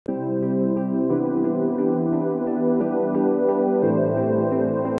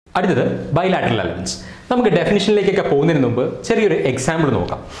അടുത്തത് bilateral elements. നമുക്ക് ഡെഫിനിഷനിലേക്കൊക്കെ പോകുന്നതിന് മുമ്പ് ചെറിയൊരു എക്സാമ്പിൾ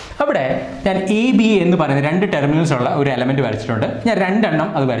നോക്കാം. അവിടെ ഞാൻ എ ബി എന്ന് പറയുന്ന രണ്ട് ടെർമിനൽസ് ഉള്ള ഒരു എലമെന്റ് വരച്ചിട്ടുണ്ട്. ഞാൻ രണ്ടെണ്ണം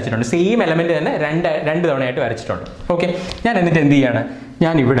അത് വരച്ചിട്ടുണ്ട്. സെയിം എലമെന്റ് തന്നെ രണ്ട് തവണയായിട്ട് വരച്ചിട്ടുണ്ട്. ഓക്കെ, ഞാൻ എന്നിട്ട് എന്ത് ചെയ്യാണ്,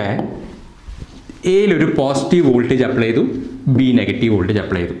 ഞാൻ ഇവിടെ എയിലൊരു പോസിറ്റീവ് വോൾട്ടേജ് അപ്ലൈ ചെയ്തു, ബി നെഗറ്റീവ് വോൾട്ടേജ്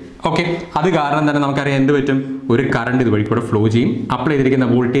അപ്ലൈ ചെയ്തു. ഓക്കെ, അത് കാരണം തന്നെ നമുക്കറിയാം എന്ത് പറ്റും, ഒരു കറണ്ട് ഇതുവഴി കൂടെ ഫ്ലോ ചെയ്യും. അപ്ലൈ ചെയ്തിരിക്കുന്ന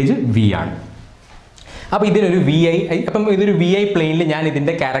വോൾട്ടേജ് വി ആണ്. അപ്പോൾ ഇതിനൊരു വി ഐ, അപ്പം ഇതൊരു വി ഐ പ്ലെയിനിൽ ഞാൻ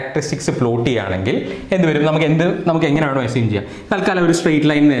ഇതിൻ്റെ ക്യാരക്ടറിസ്റ്റിക്സ് പ്ലോട്ട് ചെയ്യുകയാണെങ്കിൽ എന്ത് വരും, നമുക്ക് എങ്ങനെയാണോ അസ്യൂം ചെയ്യാം, തൽക്കാലം ഒരു സ്ട്രെയിറ്റ്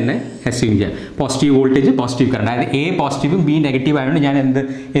ലൈനിൽ തന്നെ അസ്യൂം ചെയ്യാം. പോസിറ്റീവ് വോൾട്ടേജ്, പോസിറ്റീവ് കറണ്ട്, അതായത് എ പോസിറ്റീവും ബി നെഗറ്റീവ് ആയതുകൊണ്ട് ഞാൻ എന്ത്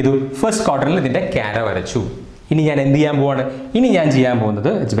ചെയ്തു, ഫസ്റ്റ് ക്വാർട്ടറിൽ ഇതിൻ്റെ ക്യാര വരച്ചു. ഇനി ഞാൻ എന്ത് ചെയ്യാൻ പോവാണ്, ഇനി ഞാൻ ചെയ്യാൻ പോകുന്നത്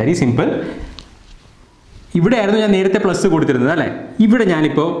ഇറ്റ്സ് വെരി സിമ്പിൾ. ഇവിടെ ആയിരുന്നു ഞാൻ നേരത്തെ പ്ലസ് കൊടുത്തിരുന്നത് അല്ലേ, ഇവിടെ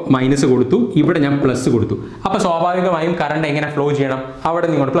ഞാനിപ്പോൾ മൈനസ് കൊടുത്തു, ഇവിടെ ഞാൻ പ്ലസ് കൊടുത്തു. അപ്പോൾ സ്വാഭാവികമായും കറണ്ട് എങ്ങനെ ഫ്ലോ ചെയ്യണം, അവിടെ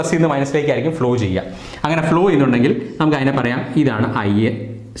നിങ്ങോട്ട് പ്ലസ് നിന്ന് മൈനസിലേക്കായിരിക്കും ഫ്ലോ ചെയ്യുക. അങ്ങനെ ഫ്ലോ ചെയ്യുന്നുണ്ടെങ്കിൽ നമുക്ക് അതിനെ പറയാം, ഇതാണ് ഐ,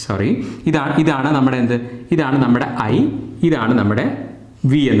 ഇതാണ് നമ്മുടെ എന്ത്, ഇതാണ് നമ്മുടെ ഐ, ഇതാണ് നമ്മുടെ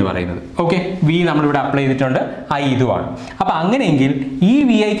വി എന്ന് പറയുന്നത്. ഓക്കെ, വി നമ്മളിവിടെ അപ്ലൈ ചെയ്തിട്ടുണ്ട്, ഐ ഇതുമാണ്. അപ്പോൾ അങ്ങനെയെങ്കിൽ ഈ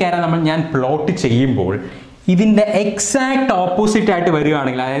വി ഐ ക്യാര ഞാൻ പ്ലോട്ട് ചെയ്യുമ്പോൾ ഇതിൻ്റെ എക്സാക്ട് ഓപ്പോസിറ്റ് ആയിട്ട്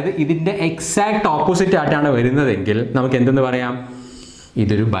വരികയാണെങ്കിൽ, അതായത് ഇതിൻ്റെ എക്സാക്ട് ഓപ്പോസിറ്റ് ആയിട്ടാണ് വരുന്നതെങ്കിൽ നമുക്ക് എന്തെന്ന് പറയാം,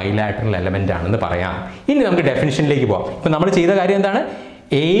 ഇതൊരു ബൈലാറ്ററൽ എലമെന്റ് ആണെന്ന് പറയാം. ഇനി നമുക്ക് ഡെഫിനിഷനിലേക്ക് പോകാം. ഇപ്പം നമ്മൾ ചെയ്ത കാര്യം എന്താണ്,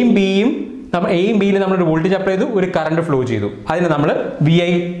 എയും ബിയിൽ നമ്മളൊരു വോൾട്ടേജ് അപ്ലൈ ചെയ്തു, ഒരു കറണ്ട് ഫ്ലോ ചെയ്തു, അതിന് നമ്മൾ വി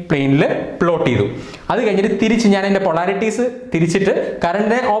ഐ പ്ലെയിനിൽ പ്ലോട്ട് ചെയ്തു. അത് കഴിഞ്ഞിട്ട് തിരിച്ച് ഞാൻ എൻ്റെ പൊളാരിറ്റീസ് തിരിച്ചിട്ട്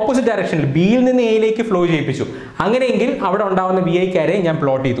കറണ്ടിനെ ഓപ്പോസിറ്റ് ഡയറക്ഷനിൽ ബിയിൽ നിന്ന് എയിലേക്ക് ഫ്ലോ ചെയ്യിപ്പിച്ചു. അങ്ങനെയെങ്കിൽ അവിടെ ഉണ്ടാകുന്ന വി ഐ ക്യാരെ ഞാൻ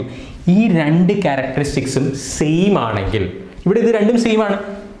പ്ലോട്ട് ചെയ്തു. ഈ രണ്ട് ക്യാരക്ടറിസ്റ്റിക്സും സെയിം ആണെങ്കിൽ, ഇവിടെ ഇത് രണ്ടും സെയിം ആണ്,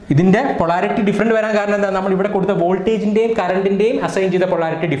 ഇതിൻ്റെ പൊളാരിറ്റി ഡിഫറെൻറ്റ് വരാൻ കാരണം എന്താ, നമ്മൾ ഇവിടെ കൊടുത്ത വോൾട്ടേജിൻ്റെയും കറണ്ടിൻ്റെയും അസൈൻ ചെയ്ത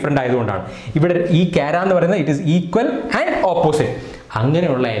പൊളാരിറ്റി ഡിഫറെൻ്റ് ആയതുകൊണ്ടാണ്. ഇവിടെ ഈ ക്യാര എന്ന് പറയുന്നത് it is equal and opposite.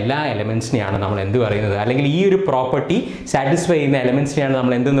 അങ്ങനെയുള്ള എല്ലാ എലമെൻസിനെയാണ് നമ്മൾ എന്ത് പറയുന്നത്, അല്ലെങ്കിൽ ഈ ഒരു പ്രോപ്പർട്ടി സാറ്റിസ്ഫൈ ചെയ്യുന്ന എലമെൻസിനെയാണ്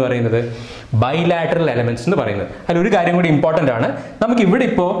നമ്മൾ എന്തെന്ന് പറയുന്നത്, ബൈലാറ്ററൽ എലമെന്റ്സ് എന്ന് പറയുന്നത്. അതിലൊരു കാര്യം കൂടി ഇമ്പോർട്ടൻ്റ് ആണ്, നമുക്ക് ഇവിടെ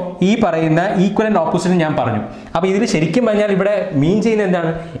ഇപ്പോൾ ഈ പറയുന്ന ഈക്വൽ ആൻഡ് ഓപ്പോസിറ്റ് ഞാൻ പറഞ്ഞു. അപ്പോൾ ഇതിൽ ശരിക്കും പറഞ്ഞാൽ ഇവിടെ മീൻ ചെയ്യുന്നത്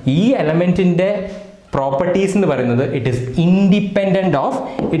എന്താണ്, ഈ എലമെൻറ്റിൻ്റെ പ്രോപ്പർട്ടീസ് എന്ന് പറയുന്നത് it is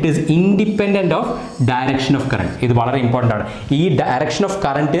independent of direction of current. ഇത് വളരെ ഇമ്പോർട്ടൻ്റ് ആണ്. ഈ ഡയറക്ഷൻ ഓഫ്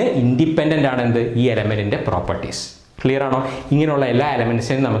കറണ്ട് ഇൻഡിപെൻഡൻ്റ് ആണ് എന്ത്, ഈ എലമെൻറ്റിൻ്റെ പ്രോപ്പർട്ടീസ്. ക്ലിയർ ആണോ? ഇങ്ങനെയുള്ള എല്ലാ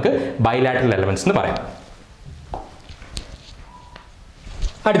എലമെന്റ്സിനെയും നമുക്ക് ബൈലാറ്ററൽ എലമെന്റ്സ് എന്ന് പറയാം.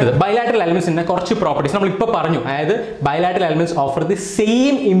 അടുത്തത് ബൈലാറ്ററൽ എലമെന്റ്സിന്റെ കുറച്ച് പ്രോപ്പർട്ടീസ് നമ്മൾ ഇപ്പോൾ പറഞ്ഞു. അതായത് bilateral elements offer the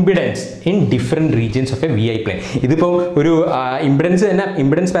same impedance in different regions of A V I plain. ഇതിപ്പോൾ ഒരു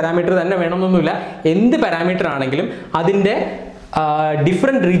ഇംപിഡൻസ് പാരാമീറ്റർ തന്നെ വേണമെന്നൊന്നുമില്ല, എന്ത് പാരാമീറ്റർ ആണെങ്കിലും അതിൻ്റെ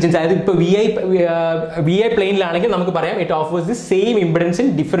ഡിഫറെൻറ്റ് റീജിയൻസ്, അതായത് ഇപ്പോൾ വി ഐ പ്ലെയിനിലാണെങ്കിൽ നമുക്ക് പറയാം it offers the same impedance in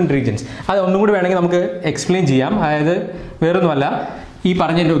different regions. അത് ഒന്നും കൂടി വേണമെങ്കിൽ നമുക്ക് എക്സ്പ്ലെയിൻ ചെയ്യാം. അതായത് വേറൊന്നുമല്ല, ഈ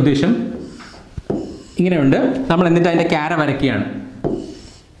പറഞ്ഞതിൻ്റെ ഉദ്ദേശം ഇങ്ങനെയുണ്ട്. നമ്മൾ എന്നിട്ട് അതിൻ്റെ ക്യാര വരയ്ക്കുകയാണ്.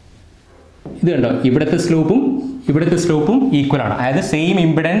 ഇത് കണ്ടോ, ഇവിടുത്തെ സ്ലോപ്പും ഈക്വൽ ആണ്, അതായത് same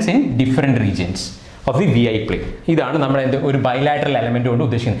impedance in different regions of the V I plain. ഇതാണ് നമ്മുടെ ഒരു ബൈലാറ്ററൽ എലമെന്റ് കൊണ്ട്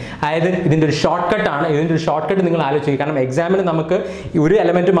ഉദ്ദേശിക്കുന്നത്. അതായത് ഇതിൻ്റെ ഒരു ഷോർട്ട് കട്ട് ആണ്. ഇതിൻ്റെ ഒരു ഷോർട്ട് കട്ട് നിങ്ങൾ ആലോചിക്കുക. കാരണം എക്സാമിന് നമുക്ക് ഒരു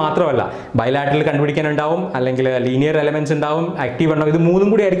എലമെന്റ് മാത്രമല്ല, ബൈലാറ്ററൽ കണ്ടുപിടിക്കാനുണ്ടാവും, അല്ലെങ്കിൽ ലീനിയർ എലമെന്റ്സ് ഉണ്ടാവും, ആക്റ്റീവ് ഉണ്ടാവും. ഇത്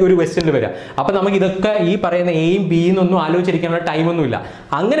മൂന്നും കൂടി ആയിരിക്കും ഒരു ക്വസ്റ്റ്യനിൽ വരിക. അപ്പോൾ നമുക്ക് ഇതൊക്കെ ഈ പറയുന്ന എയും ബിയും ഒന്നും ആലോചിച്ചിരിക്കാനുള്ള ടൈമൊന്നുമില്ല.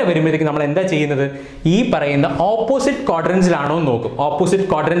 അങ്ങനെ വരുമ്പോഴത്തേക്ക് നമ്മൾ എന്താ ചെയ്യുന്നത്, ഈ പറയുന്ന ഓപ്പോസിറ്റ് ക്വാഡ്രൻസിലാണോ എന്ന് നോക്കും. ഓപ്പോസിറ്റ്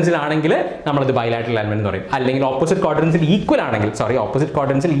ക്വാഡ്രൻസിലാണെങ്കിൽ നമ്മളത് ബൈലാറ്ററൽ എലമെന്റ് എന്ന് പറയും. അല്ലെങ്കിൽ ഓപ്പോസിറ്റ് ക്വാഡ്രൻസിൽ ഈക്വൽ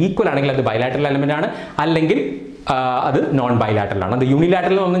ആണെങ്കിൽ അത് ബൈലാറ്ററൽ എലമെന്റ് ആണ്. അല്ലെങ്കിൽ അത് നോൺ ബൈലാറ്ററൽ ആണ്. അത്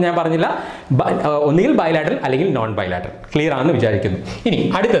യൂണിലാറ്ററൽ ഒന്നും ഞാൻ പറഞ്ഞില്ല, ഒന്നുകിൽ ബൈലാറ്ററൽ അല്ലെങ്കിൽ നോൺ ബൈലാറ്ററൽ. ക്ലിയർ ആണെന്ന് വിചാരിക്കുന്നു. ഇനി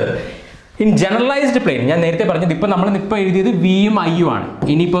അടുത്തത് ഇൻ ജനറലൈസ്ഡ് പ്ലെയിൻ. ഞാൻ നേരത്തെ പറഞ്ഞത് ഇപ്പം നമ്മളിപ്പോൾ എഴുതിയത് വിയും ഐയും ആണ്.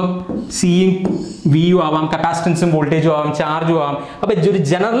 ഇനിയിപ്പോൾ സിയും വിയും ആവാം, കപ്പാസിറ്റൻസും വോൾട്ടേജും ആവാം, ചാർജും ആവാം. അപ്പോൾ ഒരു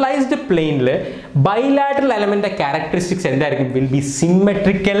ജനറലൈസ്ഡ് പ്ലെയിനിൽ ബൈലാറ്ററൽ എലമെന്റിന്റെ ക്യാരക്ടറിസ്റ്റിക്സ് എന്തായിരിക്കും, will be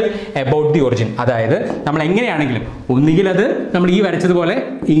symmetrical about the origin. അതായത് നമ്മൾ എങ്ങനെയാണെങ്കിലും ഒന്നുകിൽ അത് നമ്മൾ ഈ വരച്ചതുപോലെ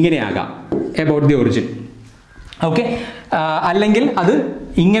ഇങ്ങനെയാകാം, അബൌട്ട് ദി ഒറിജിൻ. ഓക്കെ, അല്ലെങ്കിൽ അത്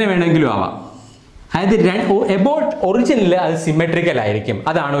ഇങ്ങനെ വേണമെങ്കിലും ആവാം. അതായത് എബൌട്ട് ഒറിജിനിൽ അത് സിമെട്രിക്കൽ ആയിരിക്കും.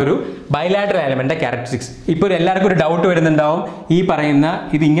 അതാണ് ഒരു ബൈലാറ്ററൽ എലമെന്റിന്റെ ക്യാരക്ടറിസ്റ്റിക്സ്. ഇപ്പോൾ എല്ലാവർക്കും ഒരു ഡൗട്ട് വരുന്നുണ്ടാവും, ഈ പറയുന്ന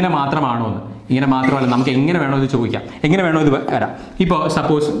ഇത് ഇങ്ങനെ മാത്രമാണോ എന്ന്. ഇങ്ങനെ മാത്രമല്ല, നമുക്ക് എങ്ങനെ വേണോ ഇത് ചോദിക്കാം, എങ്ങനെ വേണോ ഇത് വരാം. ഇപ്പോൾ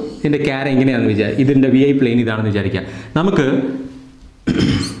സപ്പോസ് ഇതിൻ്റെ ക്യാര ഇങ്ങനെയാണെന്ന് വിചാരിക്കാം, ഇതിൻ്റെ വി ഐ പ്ലെയിൻ ഇതാണെന്ന് വിചാരിക്കാം. നമുക്ക്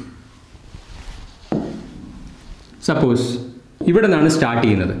സപ്പോസ് ഇവിടെ നിന്നാണ് സ്റ്റാർട്ട്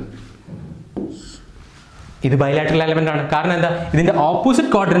ചെയ്യുന്നത്. ഇത് ബൈലാറ്ററൽ എലമെന്റ് ആണ്. കാരണം എന്താ, ഇതിൻ്റെ ഓപ്പോസിറ്റ്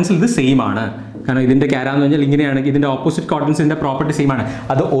ക്വാഡ്രൻസിൽ ഇത് സെയിം ആണ്. കാരണം ഇതിൻ്റെ ക്യാര എന്ന് പറഞ്ഞാൽ ഇങ്ങനെയാണെങ്കിൽ ഇതിൻ്റെ ഓപ്പോസിറ്റ് ക്വാഡ്രൻസിൻ്റെ പ്രോപ്പർട്ടി സെയിം ആണ്.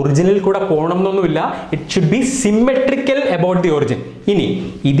 അത് ഒറിജിനിൽ കൂടെ പോകണം എന്നൊന്നുമില്ല, it should be symmetrical about the origin. ഇനി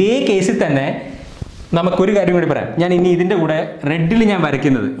ഇതേ കേസിൽ തന്നെ നമുക്കൊരു കാര്യം കൂടി പറയാം. ഞാൻ ഇനി ഇതിൻ്റെ കൂടെ റെഡിൽ ഞാൻ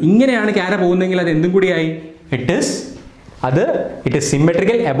വരയ്ക്കുന്നത് ഇങ്ങനെയാണ് ക്യാര പോകുന്നതെങ്കിൽ അത് എന്തും കൂടിയായി, ഇറ്റ് ഈസ് അത് it is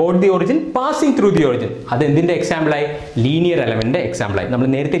symmetrical about the origin passing through the origin. അത് എന്തിന്റെ എക്സാമ്പിളായി? ലീനിയർ എലമെന്റിന്റെ എക്സാമ്പിളായി. നമ്മൾ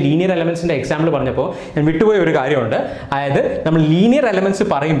നേരത്തെ ലീനിയർ എലമെന്റ്സിന്റെ എക്സാമ്പിൾ പറഞ്ഞപ്പോൾ ഞാൻ വിട്ടുപോയ ഒരു കാര്യമുണ്ട്. അതായത് നമ്മൾ ലീനിയർ എലമെന്റ്സ്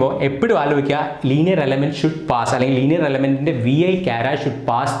പറയുമ്പോൾ എപ്പോഴും ആലോചിക്കുക, ലീനിയർ എലമെന്റ് ഷുഡ് പാസ്, അല്ലെങ്കിൽ ലീനിയർ എലമെന്റിന്റെ വി ഐ കാര should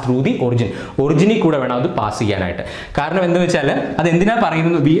pass through the origin. ഒറിജിനിൽ കൂടെ വേണം അത് പാസ് ചെയ്യാനായിട്ട്. കാരണം എന്താ വെച്ചാൽ അത് എന്തിനാ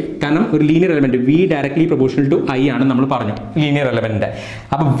പറയുന്നത്? വി, കാരണം ഒരു linear element V directly proportional to I ആണ് നമ്മൾ പറഞ്ഞു ലീനിയർ എലമെന്റിന്റെ.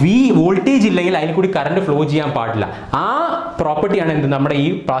 അപ്പൊ വി വോൾട്ടേജ് ഇല്ലെങ്കിൽ അതിൽ കൂടി കറണ്ട് ഫ്ലോ ചെയ്യാൻ പാടില്ല. ആ പ്രോപ്പർട്ടിയാണ് എന്ത് നമ്മുടെ ഈ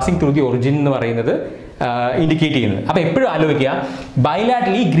പാസിംഗ് ത്രൂ ദി ഒറിജിൻ എന്ന് പറയുന്നത് ഇൻഡിക്കേറ്റ് ചെയ്യുന്നത്. അപ്പൊ എപ്പോഴും ആലോചിക്കുക,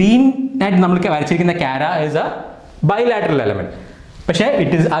 ബൈലാറ്ററലി ഗ്രീൻ ആയിട്ട് നമ്മൾ വരച്ചിരിക്കുന്ന കാര ഇസ് എ ബൈലാറ്ററൽ എലമെന്റ്. പക്ഷേ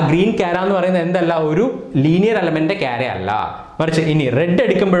ഇറ്റ് ഇസ് ആ ഗ്രീൻ കാര എന്ന് പറയുന്നത് എന്തല്ല, ഒരു ലീനിയർ എലമെന്റിന്റെ കാര അല്ല. മറിച്ച് ഇനി റെഡ്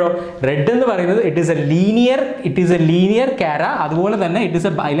എടുക്കുമ്പോഴോ, റെഡ് എന്ന് പറയുന്നത് ഇറ്റ് ഈസ് എ ലീനിയർ കാര, അതുപോലെ തന്നെ ഇറ്റ് ഈസ്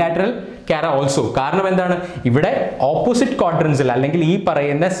എ ബൈലാറ്ററൽ കാര ഓൾസോ. കാരണം എന്താണ്, ഇവിടെ ഓപ്പോസിറ്റ് ക്വാഡ്രൻസിൽ അല്ലെങ്കിൽ ഈ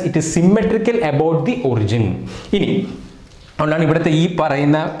പറയുന്ന it is symmetrical about the origin. ഇനി അതുകൊണ്ടാണ് ഇവിടുത്തെ ഈ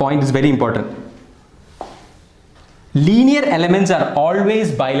പറയുന്ന point is very important. Linear elements are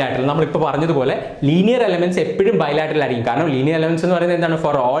always bilateral. നമ്മളിപ്പോൾ പറഞ്ഞതുപോലെ ലീനിയർ എലമെന്റ്സ് എപ്പോഴും ബൈലാറ്ററൽ ആയിരിക്കും. കാരണം ലീനിയർ എലമെന്റ്സ് എന്ന് പറയുന്നത് എന്താണ്,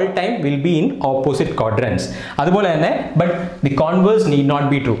 for all time will be in opposite quadrants. അതുപോലെ തന്നെ but the converse need not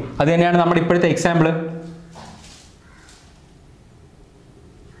be true. അത് തന്നെയാണ് നമ്മുടെ ഇപ്പോഴത്തെ എക്സാമ്പിൾ.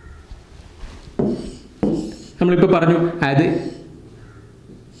 നമ്മളിപ്പോൾ പറഞ്ഞു അതായത്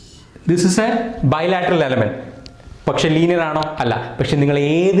this is A bilateral element. പക്ഷെ ലീനിയർ ആണോ? അല്ല. പക്ഷെ നിങ്ങൾ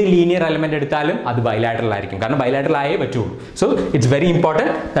ഏത് ലീനിയർ എലമെന്റ് എടുത്താലും അത് ബൈലാറ്ററൽ ആയിരിക്കും. കാരണം ബൈലാറ്ററൽ ആയേ പറ്റുള്ളൂ. So it's very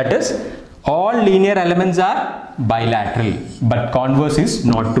important that is all linear elements are bilateral but converse is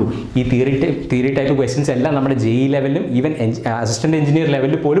not true. ഈ തിയറി ടൈപ്പ് ക്വസ്റ്റ്യൻസ് എല്ലാം നമ്മുടെ JEE ലെവലിലും ഈവൻ അസിസ്റ്റന്റ് എഞ്ചിനീയർ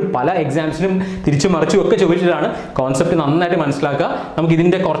ലെവലിൽ പോലും പല എക്സാംസിനും തിരിച്ചു മറിച്ചും ഒക്കെ ചോദിച്ചിട്ടാണ്. കോൺസെപ്റ്റ് നന്നായിട്ട് മനസ്സിലാക്കുക. നമുക്ക്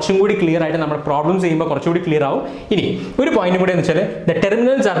ഇതിന്റെ കുറച്ചും കൂടി ക്ലിയർ ആയിട്ട് നമ്മുടെ പ്രോബ്ലംസ് ചെയ്യുമ്പോൾ കുറച്ചുകൂടി ക്ലിയർ ആവും. ഇനി ഒരു പോയിന്റ് കൂടെ എന്ന് വെച്ചാൽ the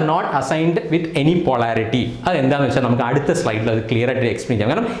terminals are not assigned with any polarity. അത് എന്താണെന്ന് വെച്ചാൽ നമുക്ക് അടുത്ത സ്ലൈഡിൽ അത് ക്ലിയർ ആയിട്ട് എക്സ്പ്ലെയിൻ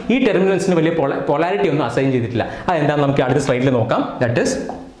ചെയ്യാം. കാരണം ഈ ടെർമിനൽസിന് വലിയ പോളാരിറ്റി ഒന്നും അസൈൻ ചെയ്തിട്ടില്ല. അതെന്താണെന്ന് നമുക്ക് അടുത്ത സ്ലൈഡിൽ നോക്കാം. ദാറ്റ് ഇസ്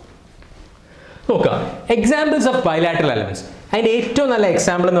നോക്കുക എക്സാമ്പിൾസ് ഓഫ് ബൈലാറ്ററൽ എലമെന്റ്സ്. അതിന്റെ ഏറ്റവും നല്ല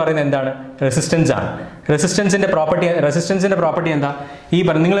എക്സാമ്പിൾ എന്ന് പറയുന്നത് എന്താണ്? റെസിസ്റ്റൻസ് ആണ്. റെസിസ്റ്റൻസിന്റെ പ്രോപ്പർട്ടി എന്താ? ഈ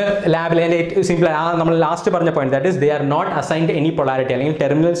പറഞ്ഞ നിങ്ങൾ ലാബിൽ അതിന്റെ ഏറ്റവും സിമ്പിൾ നമ്മൾ ലാസ്റ്റ് പറഞ്ഞ point that is they are not assigned any polarity, അല്ലെങ്കിൽ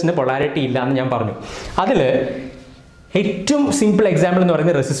ടെർമിനൽസിന് പൊളാരിറ്റി ഇല്ല എന്ന് ഞാൻ പറഞ്ഞു. അതിൽ ഏറ്റവും സിമ്പിൾ എക്സാമ്പിൾ എന്ന്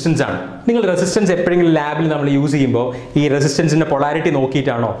പറയുന്നത് റെസിസ്റ്റൻസ് ആണ്. നിങ്ങൾ റെസിസ്റ്റൻസ് എപ്പോഴെങ്കിലും ലാബിൽ നമ്മൾ യൂസ് ചെയ്യുമ്പോൾ ഈ റെസിസ്റ്റൻസിന്റെ പൊളാരിറ്റി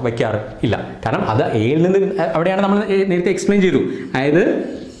നോക്കിയിട്ടാണോ വയ്ക്കാറ്? ഇല്ല. കാരണം അത് എയിൽ നിന്ന് അവിടെയാണ് നമ്മൾ നേരത്തെ എക്സ്പ്ലെയിൻ ചെയ്തു. അതായത്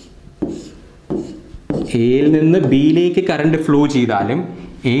എയിൽ നിന്ന് ബിയിലേക്ക് കറണ്ട് ഫ്ലോ ചെയ്താലും,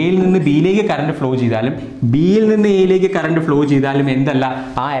 എയിൽ നിന്ന് ബിയിലേക്ക് കറണ്ട് ഫ്ലോ ചെയ്താലും, ബിയിൽ നിന്ന് എയിലേക്ക് കറണ്ട് ഫ്ലോ ചെയ്താലും എന്തല്ല,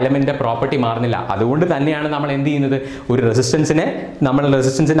 ആ എലമെന്റിന്റെ പ്രോപ്പർട്ടി മാറുന്നില്ല. അതുകൊണ്ട് തന്നെയാണ് നമ്മൾ എന്ത് ചെയ്യുന്നത്, ഒരു റെസിസ്റ്റൻസിനെ നമ്മൾ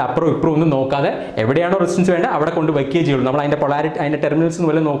റെസിസ്റ്റൻസിന്റെ അപ്പുറം ഇപ്പുറം ഒന്നും നോക്കാതെ എവിടെയാണോ റെസിസ്റ്റൻസ് വേണ്ട അവിടെ കൊണ്ട് വയ്ക്കുകയേ ചെയ്യുള്ളൂ. നമ്മൾ അതിന്റെ പൊളാരിറ്റി, അതിന്റെ ടെർമിനൽസ്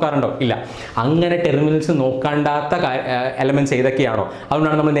വല്ലതും നോക്കാറുണ്ടോ? ഇല്ല. അങ്ങനെ ടെർമിനൽസ് നോക്കാണ്ടാത്ത എലമെന്റ്സ് ഏതൊക്കെയാണോ,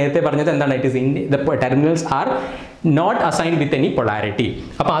 അതുകൊണ്ടാണ് നമ്മൾ നേരത്തെ പറഞ്ഞത് എന്താണ്, it is in the terminals are not assigned with any polarity.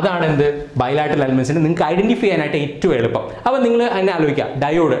 അപ്പോൾ അതാണ് എന്ത് ബൈലാറ്ററൽ എലമെന്റ്സിന് നിങ്ങൾക്ക് ഐഡന്റിഫൈ ചെയ്യാനായിട്ട് ഏറ്റവും എളുപ്പം. അപ്പോൾ നിങ്ങൾ അതിനെ ആലോചിക്കുക,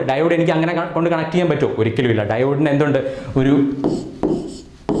 ഡയോഡ് എനിക്ക് അങ്ങനെ കൊണ്ട് കണക്ട് ചെയ്യാൻ പറ്റുമോ? ഒരിക്കലും ഇല്ല. ഡയോഡിന് എന്തുണ്ട്,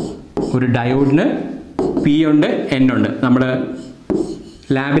 ഒരു ഡയോഡിന് പി ഉണ്ട്, എൻ ഉണ്ട്. നമ്മുടെ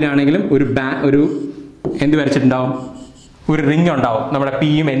ലാബിലാണെങ്കിലും ഒരു എന്ത് വരച്ചിട്ടുണ്ടാവും, ഒരു റിംഗ് ഉണ്ടാവും നമ്മുടെ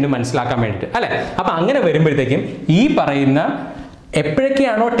പിയും എന്നും മനസ്സിലാക്കാൻ വേണ്ടിയിട്ട്, അല്ലേ? അപ്പം അങ്ങനെ വരുമ്പോഴത്തേക്കും ഈ പറയുന്ന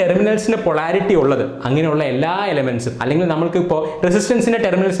എപ്പോഴൊക്കെയാണോ ടെർമിനൽസിന് പൊളാരിറ്റി ഉള്ളത് അങ്ങനെയുള്ള എല്ലാ എലമെന്റ്സും, അല്ലെങ്കിൽ നമ്മൾക്ക് ഇപ്പോൾ റെസിസ്റ്റൻസിന്റെ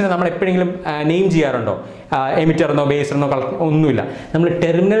ടെർമിനൽസിനെ നമ്മൾ എപ്പോഴെങ്കിലും നെയിം ചെയ്യാറുണ്ടോ? എമിറ്ററെന്നോ ബേസറെന്നോ ഒന്നുമില്ല. നമ്മൾ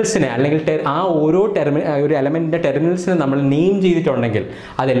ടെർമിനൽസിനെ അല്ലെങ്കിൽ ആ ഓരോ ഒരു എലമെന്റിന്റെ ടെർമിനൽസിനെ നമ്മൾ നെയിം ചെയ്തിട്ടുണ്ടെങ്കിൽ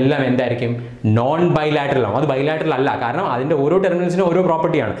അതെല്ലാം എന്തായിരിക്കും, നോൺ ബൈലാറ്ററൽ ആവും. അത് ബൈലാറ്ററൽ അല്ല. കാരണം അതിന്റെ ഓരോ ടെർമിനൽസിനും ഓരോ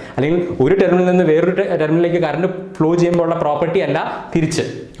പ്രോപ്പർട്ടിയാണ്. അല്ലെങ്കിൽ ഒരു ടെർമിനലിൽ നിന്ന് വേറൊരു ടെർമിനലിലേക്ക് കറണ്ട് ഫ്ലോ ചെയ്യുമ്പോൾ ഉള്ള പ്രോപ്പർട്ടി അല്ല തിരിച്ച്.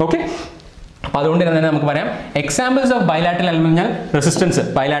 ഓക്കെ, അപ്പോൾ അതുകൊണ്ട് തന്നെ നമുക്ക് പറയാം എക്സാമ്പിൾസ് ഓഫ് ബൈലാറ്ററൽ എലമെന്റ് ഞാൻ റെസിസ്റ്റൻസ്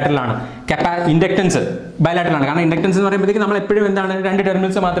ബൈലാറ്ററൽ ആണ്, ഇൻഡക്ടൻസ് ബൈലാറ്ററൽ ആണ്. കാരണം ഇൻഡക്ടൻസ് എന്ന് പറയുമ്പോഴത്തേക്ക് നമ്മൾ എപ്പോഴും എന്താണ്, രണ്ട്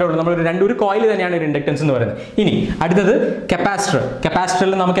ടെർമിനൽസ് മാത്രമേ ഉള്ളൂ. നമ്മൾ ഒരു കോയിൽ തന്നെയാണ് ഒരു ഇൻഡക്ടൻസ് എന്ന് പറയുന്നത്. ഇനി അടുത്തത്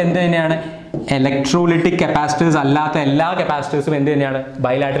കപ്പാസിറ്ററിൽ നമുക്ക് എന്ത് തന്നെയാണ്, ഇലക്ട്രോലിറ്റിക് കപ്പാസിറ്റേഴ്സ് അല്ലാത്ത എല്ലാ കപ്പാസിറ്റേഴ്സും എന്ത് തന്നെയാണ്,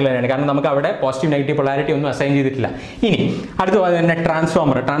 ബൈലാറ്ററൽ തന്നെയാണ്. കാരണം നമുക്ക് അവിടെ പോസിറ്റീവ് നെഗറ്റീവ് പൊളാരിറ്റി ഒന്നും അസൈൻ ചെയ്തിട്ടില്ല. ഇനി അടുത്തത് തന്നെ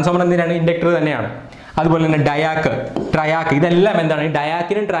ട്രാൻസ്ഫോമർ എന്തിനാണ്, ഇൻഡക്ടർ തന്നെയാണ്. അതുപോലെ തന്നെ ട്രയാക്ക് ഇതെല്ലാം എന്താണ്,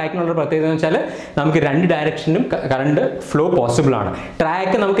 ഡയാക്കിനും ട്രയാക്കിനുള്ള പ്രത്യേകത എന്ന് വെച്ചാൽ നമുക്ക് രണ്ട് ഡയറക്ഷനിലും കറണ്ട് ഫ്ലോ പോസിബിൾ ആണ്.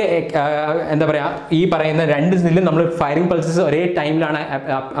 ട്രയാക്ക് നമുക്ക് എന്താ പറയുക, ഈ പറയുന്ന രണ്ട് ഇതിലും നമ്മൾ ഫയറിംഗ് പൾസസ് ഒരേ ടൈമിലാണ്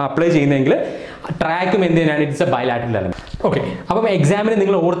അപ്ലൈ ചെയ്യുന്നതെങ്കിൽ ട്രാക്കും എന്ത് തന്നെയാണ്, it's A bilateral element. Okay, അപ്പം എക്സാമിന്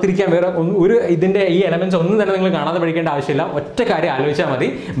നിങ്ങൾ ഓർത്തിരിക്കാൻ വേറെ ഇതിന്റെ ഈ എലമെന്റ്സ് ഒന്നും തന്നെ നിങ്ങൾ കാണാതെ പഠിക്കേണ്ട ആവശ്യമില്ല. ഒറ്റ കാര്യം ആലോചിച്ചാൽ മതി,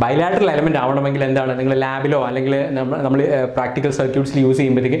 ബൈലാറ്ററൽ എലമെന്റ് ആവണമെങ്കിൽ എന്താണ്, നിങ്ങൾ ലാബിലോ അല്ലെങ്കിൽ നമ്മൾ പ്രാക്ടിക്കൽ സർക്യൂട്ട്സിൽ യൂസ്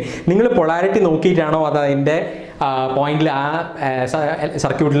ചെയ്യുമ്പോഴത്തേക്ക് നിങ്ങൾ പൊളാരിറ്റി നോക്കിയിട്ടാണോ അത് അതിന്റെ പോയിന്റിൽ ആ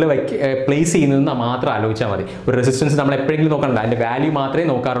സർക്യൂട്ടിൽ പ്ലേസ് ചെയ്യുന്നതെന്ന് മാത്രം ആലോചിച്ചാൽ മതി. ഒരു റെസിസ്റ്റൻസ് നമ്മൾ എപ്പോഴെങ്കിലും നോക്കണ്ട, അതിന്റെ വാല്യൂ മാത്രമേ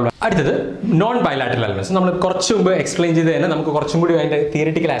നോക്കാറുള്ളൂ. അടുത്തത് നോൺ ബൈലാറ്ററൽ എലമെന്റ്സ്. നമ്മൾ കുറച്ച് മുമ്പ് എക്സ്പ്ലെയിൻ ചെയ്ത് തന്നെ നമുക്ക് കുറച്ചും കൂടി അതിന്റെ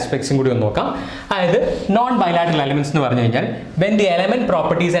തിയറിറ്റിക്കൽ ആസ്പെക്ട്സും കൂടി ഒന്ന് നോക്കാം. അതായത് നോൺ ബൈലാറ്ററൽ എലമെന്റ്സ് എന്ന് പറഞ്ഞു കഴിഞ്ഞാൽ when the element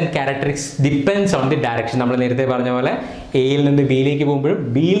properties and characteristics depends on the direction. നമ്മൾ നേരത്തെ പറഞ്ഞ പോലെ എയിൽ നിന്ന് ബിയിലേക്ക് പോകുമ്പോഴും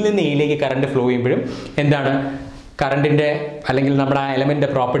ബിയിൽ നിന്ന് എയിലേക്ക് കറണ്ട് ഫ്ലോ ചെയ്യുമ്പോഴും എന്താണ് കറണ്ടിന്റെ അല്ലെങ്കിൽ നമ്മുടെ ആ എലമെന്റിന്റെ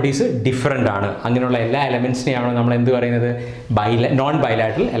പ്രോപ്പർട്ടീസ് ഡിഫറെന്റ് ആണ്. അങ്ങനെയുള്ള എല്ലാ എലമെന്റ്സിനെയാണ് നമ്മൾ എന്ത് പറയുന്നത് നോൺ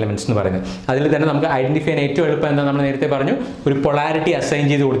ബൈലാറ്ററൽ എലമെന്റ്സ് എന്ന് പറയുന്നത്. അതിൽ തന്നെ നമുക്ക് ഐഡന്റിഫൈ ചെയ്യാൻ ഏറ്റവും എളുപ്പം എന്താ നമ്മൾ നേരത്തെ പറഞ്ഞു, ഒരു പൊളാരിറ്റി അസൈൻ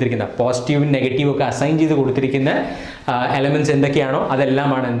ചെയ്ത് കൊടുത്തിരിക്കുന്ന പോസിറ്റീവും നെഗറ്റീവും ഒക്കെ അസൈൻ ചെയ്ത് കൊടുത്തിരിക്കുന്ന എലമെന്റ്സ് എന്തൊക്കെയാണോ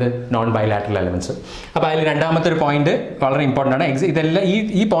അതെല്ലാമാണ് എന്ത് നോൺ ബൈലാറ്ററൽ എലമെന്റ്സ്. അപ്പോൾ അതിൽ രണ്ടാമത്തെ ഒരു പോയിന്റ് വളരെ ഇമ്പോർട്ടൻ്റ് ആണ്. ഇതെല്ലാം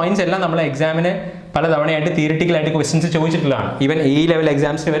ഈ പോയിന്റ്സ് എല്ലാം നമ്മൾ എക്സാമിന് പല തവണയായിട്ട് തിയറിറ്റിക്കലായിട്ട് ക്വസ്റ്റ്യൻസ് ചോദിച്ചിട്ടുള്ളതാണ്. ഈവൻ ഈ ലെവൽ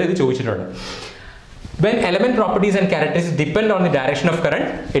എക്സാംസിന് വരെ ഇത് ചോദിച്ചിട്ടുണ്ട്. When element properties and characteristics depend on the direction of current,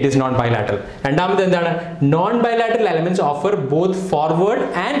 it is non-bilateral. രണ്ടാമത് എന്താണ്, non-bilateral elements offer both forward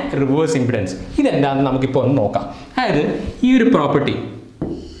and reverse impedance. ഇതെന്താണെന്ന് നമുക്കിപ്പോൾ ഒന്ന് നോക്കാം. അതായത് ഈ ഒരു പ്രോപ്പർട്ടി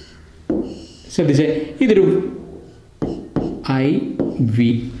ശ്രദ്ധിച്ചേ, ഇതൊരു IV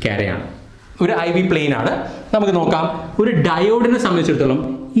ക്യാരയാണ്, ഒരു IV പ്ലെയിൻ ആണ്. നമുക്ക് നോക്കാം, ഒരു ഡയോഡിനെ സംബന്ധിച്ചിടത്തോളം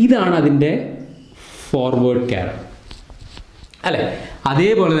ഇതാണ് അതിൻ്റെ ഫോർവേഡ് ക്യാര അല്ലേ.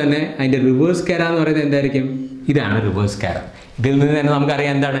 അതേപോലെ തന്നെ അതിൻ്റെ റിവേഴ്സ് ക്യാര എന്ന് പറയുന്നത് എന്തായിരിക്കും, ഇതാണ് റിവേഴ്സ് ക്യാര. ഇതിൽ നിന്ന് തന്നെ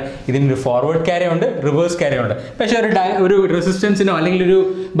നമുക്കറിയാം എന്താണ്, ഇതിനൊരു ഫോർവേഡ് ക്യാരയുണ്ട്, റിവേഴ്സ് ക്യാരയുണ്ട്. പക്ഷേ ഒരു റെസിസ്റ്റൻസിനോ അല്ലെങ്കിൽ ഒരു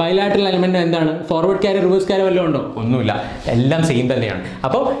ബൈലാറ്ററൽ എലമെന്റ് എന്താണ്, ഫോർവേഡ് ക്യാര റിവേഴ്സ് ക്യാര വല്ലതും ഉണ്ടോ? ഒന്നുമില്ല, എല്ലാം സെയിം തന്നെയാണ്.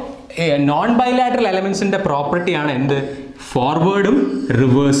 അപ്പോൾ നോൺ ബൈലാറ്ററൽ എലമെന്റ്സിന്റെ പ്രോപ്പർട്ടിയാണ് എന്ത്, ഫോർവേഡും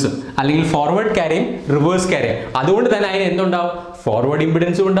റിവേഴ്സും, അല്ലെങ്കിൽ ഫോർവേഡ് ക്യാരയും റിവേഴ്സ് ക്യാരയും. അതുകൊണ്ട് തന്നെ അതിന് എന്തുണ്ടാവും, ഫോർവേഡ്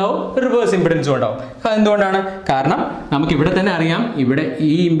ഇമ്പിഡൻസും ഉണ്ടാവും, റിവേഴ്സ് ഇമ്പിഡൻസും ഉണ്ടാവും. എന്തുകൊണ്ടാണ്, കാരണം നമുക്ക് ഇവിടെ തന്നെ അറിയാം, ഇവിടെ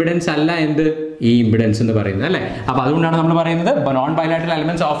ഈ ഇമ്പിഡൻസ് അല്ല എന്ത്, ഈ ഇമ്പിഡൻസ് എന്ന് പറയുന്നത് അല്ലേ. അപ്പോൾ അതുകൊണ്ടാണ് നമ്മൾ പറയുന്നത് non bilateral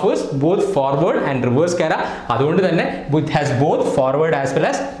elements offers both forward and reverse ക്യാര. അതുകൊണ്ട് തന്നെ it has both forward as well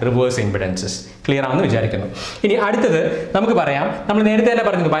as reverse impedances. Clear ആണെന്ന് വിചാരിക്കുന്നു. ഇനി അടുത്തത് നമുക്ക് പറയാം, നമ്മൾ നേരത്തെ തന്നെ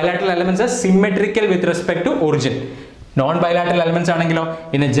പറഞ്ഞത് bilateral elements R symmetrical with respect to origin. Non bilateral elements ആണെങ്കിലോ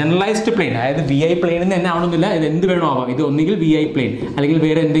ഇൻ എ ജനറലൈസ്ഡ് പ്ലെയിൻ, അതായത് VI പ്ലെയിൻ തന്നെ ആവണമെന്നില്ല, ഇത് എന്ത് വേണോ ആവാം. ഇത് ഒന്നുകിൽ VI പ്ലെയിൻ അല്ലെങ്കിൽ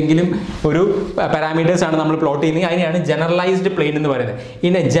വേറെ എന്തെങ്കിലും ഒരു പാരാമീറ്റേഴ്സ് ആണ് നമ്മൾ പ്ലോട്ട് ചെയ്യുന്നത്, അതിനെയാണ് ജനറലൈസ്ഡ് പ്ലെയിൻ എന്ന് പറയുന്നത്.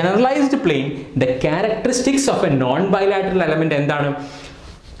 In A generalised plain the characteristics of A non bilateral element എന്താണ്,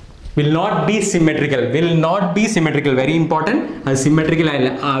 will not be symmetrical. Will not be symmetrical, very important. അത് സിമെട്രിക്കൽ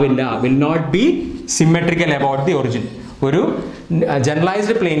ആവില്ല, will not be symmetrical about the origin. ഒരു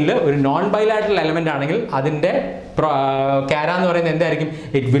generalised പ്ലെയിനിൽ ഒരു non bilateral element ആണെങ്കിൽ അതിന്റെ ക്യാര എന്ന് പറയുന്നത് എന്തായിരിക്കും,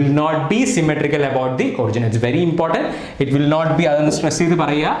 it will not be symmetrical about the origin. It's very important. It will not be, അതൊന്ന് സ്ട്രെസ് ചെയ്ത്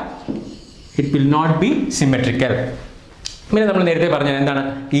പറയുക, it will not be symmetrical. പിന്നെ നമ്മൾ നേരത്തെ പറഞ്ഞത് എന്താണ്,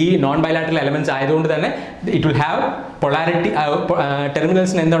 ഈ നോൺ ബൈലാറ്ററൽ എലമെന്റ്സ് ആയതുകൊണ്ട് തന്നെ ഇറ്റ് വിൽ ഹാവ് പൊളാരിറ്റി,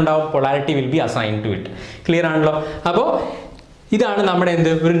 ടെർമിനൽസിന് എന്തുണ്ടാവും, polarity will be assign to it. Clear ആണല്ലോ. അപ്പോൾ ഇതാണ് നമ്മുടെ എന്ത്,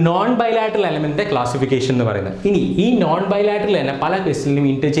 ഒരു നോൺ ബൈലാറ്ററൽ എലമെന്റിന്റെ ക്ലാസിഫിക്കേഷൻ എന്ന് പറയുന്നത്. ഇനി ഈ നോൺ ബൈലാറ്ററൽ തന്നെ പല ക്വസ്റ്റ്യനിലും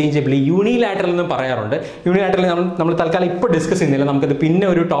ഇന്റർചേഞ്ചബിളി യൂണിലാറ്ററൽ എന്ന് പറയാറുണ്ട്. യൂണിലാറ്ററൽ നമ്മൾ തൽക്കാലം ഇപ്പോൾ ഡിസ്കസ് ചെയ്യുന്നില്ല, നമുക്കത് പിന്നെ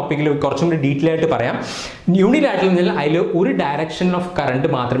ഒരു ടോപ്പിക്കിൽ കുറച്ചും കൂടി ഡീറ്റെയിൽ ആയിട്ട് പറയാം. യൂണിലാറ്ററൽ എന്നാൽ അതിൽ ഒരു ഡയറക്ഷൻ ഓഫ് കറണ്ട്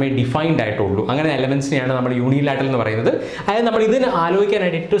മാത്രമേ ഡിഫൈൻഡ് ആയിട്ടുള്ളൂ. അങ്ങനെ എലമെന്റ്സിനെയാണ് നമ്മൾ യൂണിലാറ്ററൽ എന്ന് പറയുന്നത്. അതായത് നമ്മൾ ഇതിന്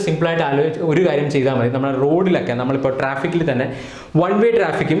ആലോചിക്കാനായിട്ട് ഏറ്റവും സിമ്പിളായിട്ട് ഒരു കാര്യം ചെയ്താൽ മതി. നമ്മുടെ റോഡിലൊക്കെ നമ്മളിപ്പോൾ ട്രാഫിക്കിൽ തന്നെ 1 വേ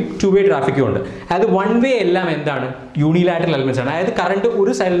ട്രാഫിക്കും 2 വേ ട്രാഫിക്കും ഉണ്ട്. അതായത് 1 വേ എല്ലാം എന്താണ്, യൂണിലാറ്ററൽ എലമെന്റ്സ് ആണ്. അതായത് കറണ്ട്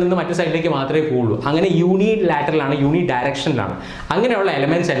ഒരു സൈഡിൽ നിന്ന് മറ്റു സൈഡിലേക്ക് മാത്രമേ പോകുള്ളൂ. അങ്ങനെ യൂണിലാറ്ററലാണ്, യൂണി ഡയറക്ഷനിലാണ്. അങ്ങനെയുള്ള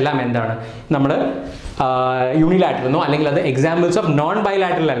എലമെന്റ്സ് എല്ലാം എന്താണ്, നമ്മൾ യൂണിലാറ്ററൽ എന്നോ അല്ലെങ്കിൽ അത് examples of non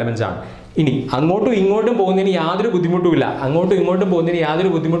bilateral elements ആണ്. ഇനി അങ്ങോട്ടും ഇങ്ങോട്ടും പോകുന്നതിന് യാതൊരു ബുദ്ധിമുട്ടുമില്ല, അങ്ങോട്ടും ഇങ്ങോട്ടും പോകുന്നതിന് യാതൊരു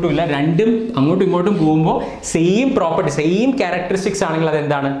ബുദ്ധിമുട്ടുമില്ല. രണ്ടും അങ്ങോട്ടും ഇങ്ങോട്ടും പോകുമ്പോൾ സെയിം പ്രോപ്പർട്ടി, സെയിം ക്യാരക്ടറിസ്റ്റിക്സ് ആണെങ്കിൽ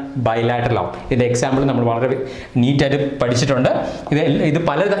അതെന്താണ്, ബൈലാറ്ററൽ ആവും. ഇതിന്റെ എക്സാമ്പിൾ നമ്മൾ വളരെ നീറ്റായിട്ട് പഠിച്ചിട്ടുണ്ട്. ഇത്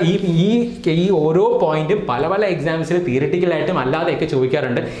പല ഈ ഓരോ പോയിന്റും പല പല എക്സാംസിൽ തിയറിറ്റിക്കലായിട്ടും അല്ലാതെയൊക്കെ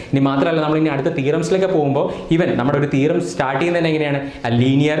ചോദിക്കാറുണ്ട്. ഇനി മാത്രമല്ല, നമ്മൾ ഇനി അടുത്ത തിയറംസിലൊക്കെ പോകുമ്പോൾ ഈവൻ നമ്മുടെ ഒരു തിയറം സ്റ്റാർട്ട് ചെയ്യുന്നത് എങ്ങനെയാണ്,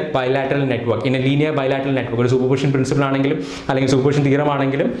 linear bilateral network. In A linear bilateral network ഒരു സൂപ്പർപോസിഷൻ പ്രിൻസിപ്പിൾ ആണെങ്കിലും അല്ലെങ്കിൽ സൂപ്പർപോസിഷൻ തിയറം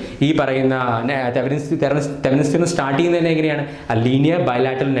ആണെങ്കിലും ഈ പറയുന്ന തെവനിസ്റ്റ് സ്റ്റാർട്ട് ചെയ്യുന്നത് എങ്ങനെയാണ്, linear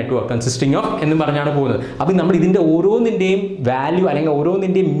bilateral network consisting of എന്ന് പറഞ്ഞാണ് പോകുന്നത്. അപ്പം നമ്മൾ ഇതിന്റെ ഓരോന്നിന്റെയും വാല്യൂ അല്ലെങ്കിൽ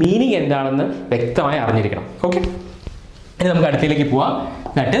ഓരോന്നിന്റെയും മീനിങ് എന്താണെന്ന് വ്യക്തമായി അറിഞ്ഞിരിക്കണം. ഓക്കെ, ഇനി നമുക്ക് അടുത്തേക്ക് പോവാം.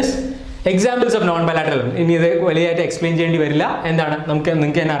 That is examples of non bilateral. ഇനി ഇത് വലിയായിട്ട് എക്സ്പ്ലെയിൻ ചെയ്യേണ്ടി വരില്ല. എന്താണ്,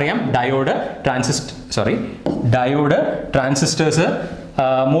 നിങ്ങൾക്ക് തന്നെ അറിയാം, diode, transistors,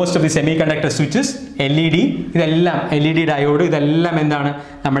 most of the semi conductor switches, LED, ഇതെല്ലാം LED ഡയോഡ്, ഇതെല്ലാം എന്താണ്,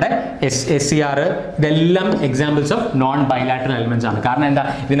 നമ്മുടെ SCR, ഇതെല്ലാം examples of non bilateral elements ആണ്. കാരണം എന്താ,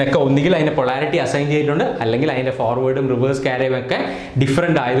 ഇതിനൊക്കെ ഒന്നുകിൽ അതിന്റെ പൊളാരിറ്റി അസൈൻ ചെയ്തിട്ടുണ്ട് അല്ലെങ്കിൽ അതിന്റെ ഫോർവേഡും റിവേഴ്സ് ക്യാരയും ഒക്കെ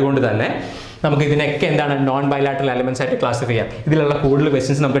ഡിഫറെന്റ് ആയതുകൊണ്ട് തന്നെ നമുക്ക് ഇതിനൊക്കെ എന്താണ് നോൺ ബൈലാറ്ററൽ എലമെന്റ്സ് ആയിട്ട് ക്ലാസിഫൈ ചെയ്യാം. ഇതിലുള്ള കൂടുതൽ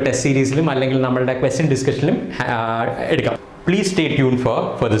ക്വസ്റ്റ്യൻസ് നമുക്ക് ടെസ്റ്റ് സീരീസിലും അല്ലെങ്കിൽ നമ്മളുടെ ക്വസ്റ്റ്യൻ ഡിസ്കഷനിലും എടുക്കാം. Please stay tune four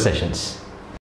further sessions.